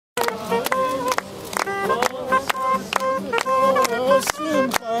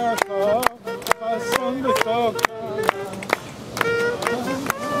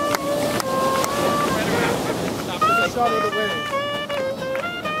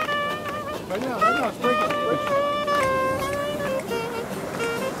Right now, sprinkle.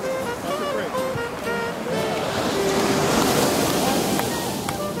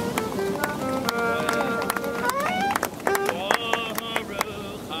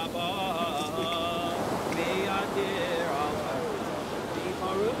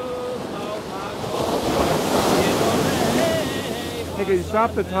 Hey, can you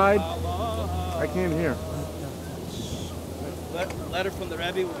stop the tide? I can't hear. Letter from the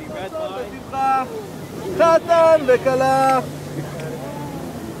Rebbe will be read by Chatan v'kala.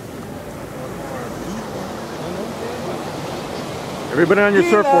 Everybody on your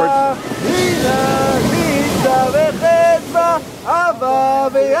surfboards.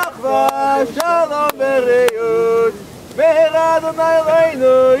 מהרה אדוני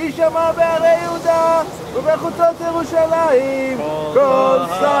אלוהינו יישמע בהרי יהודה ובחוצות ירושלים כל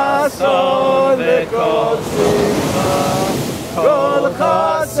ששון וכל שמחה כל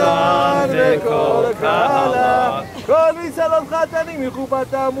חסן וכל כלה כל מסעדות חתנים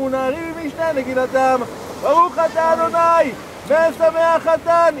מחופתם ונערים משנה נגינתם ברוך אתה אדוני ושמח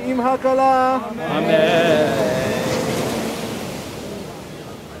חתן עם הכלה אמן.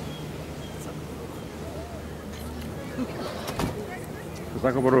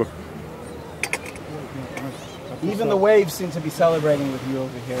 Even the waves seem to be celebrating with you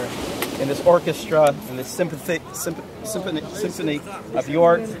over here in this orchestra and this symphony of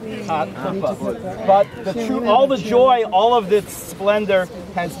your chuppah. But all the joy, all of this splendor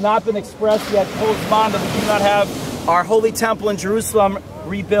has not been expressed yet. That we do not have our holy temple in Jerusalem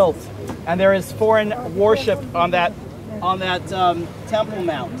rebuilt, and there is foreign worship on that temple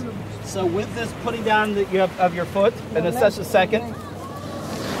mount. So with this putting down of your foot, and in just a second.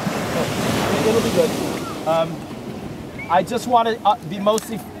 It'll be good. I just want to be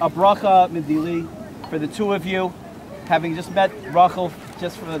mostly a bracha midili for the two of you, having just met Rachel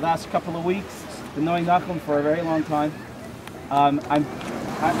just for the last couple of weeks, been knowing Nachum for a very long time. I'm just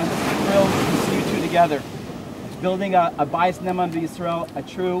thrilled to see you two together, building a Bayis Neman B'Yisrael, a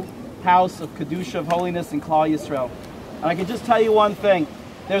true house of kedusha, of holiness in Klal Yisrael. And I can just tell you one thing.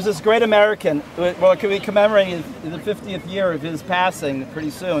 There's this great American, well, it could be commemorating the 50th year of his passing pretty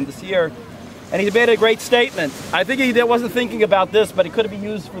soon, this year, and he made a great statement. I think he wasn't thinking about this, but it could have been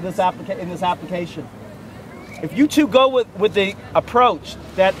used for this in this application. If you two go with the approach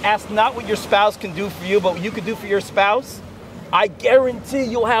that asks not what your spouse can do for you, but what you can do for your spouse, I guarantee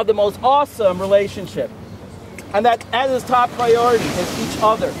you'll have the most awesome relationship. And that as his top priority is each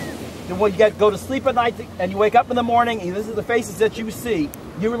other. And when you go to sleep at night and you wake up in the morning and this is the faces that you see,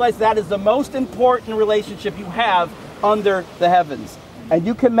 you realize that is the most important relationship you have under the heavens. And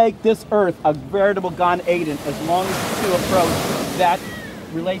you can make this earth a veritable Gan Eden as long as you two approach that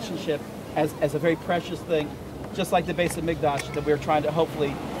relationship as a very precious thing, just like the Beis Hamikdash that we're trying to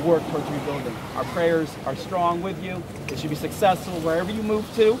hopefully work towards rebuilding. Our prayers are strong with you. It should be successful wherever you move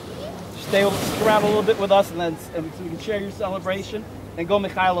to. Stick around a little bit with us and so we can share your celebration and go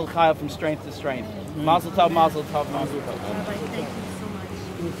Michael El from strength to strength. Mazel tov, mazel tov, mazel tov.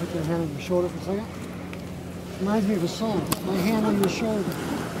 Can you put your hand on your shoulder for a second? Reminds me of a song. My hand on your shoulder.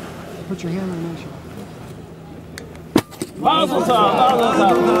 Put your hand on my shoulder. Mazel tov, mazel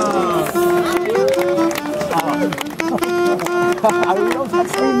tov.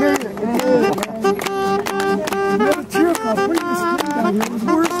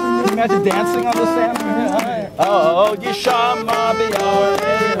 Imagine dancing on the sand. Oh, Yishama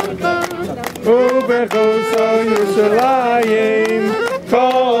Ubechuso Yerushalayim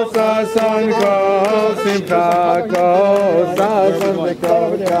Kol Sasan Kol Simcha Kol Sasan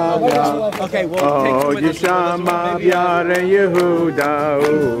V'Kol Kala Okay, we'll Oh, Yishama B'Yare Yehuda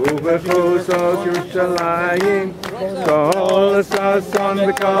Ubechuso Yerushalayim Kol Sasan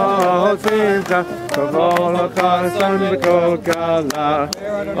V'Kol Simcha Kol Sasan V'Kol Kala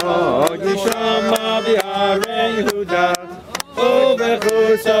Oh, Yishama B'Yare Yehuda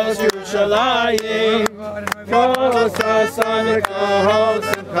Ubechusos Yerushalayim Kol Sasan V'Kol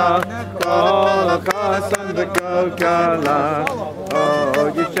Simcha Kol Chasan V'Kol Kala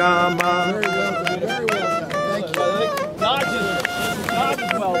Oh Yishama. God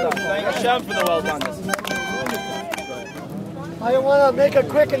is well done. Thank Hashem for the well done. I want to make a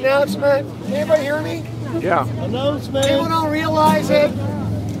quick announcement. Can anybody hear me? Yeah. Announcement. People don't realize it,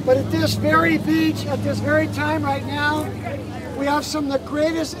 but at this very beach, at this very time right now, we have some of the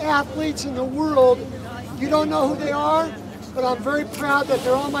greatest athletes in the world. You don't know who they are, but I'm very proud that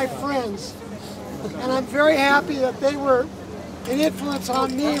they're all my friends. And I'm very happy that they were an influence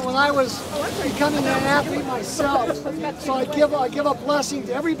on me when I was becoming an athlete myself. So I give a blessing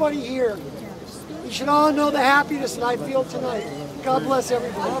to everybody here. You should all know the happiness that I feel tonight. God bless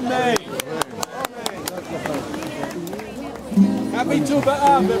everybody. Amen. Happy Tu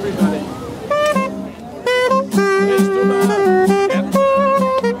B'Av, everybody.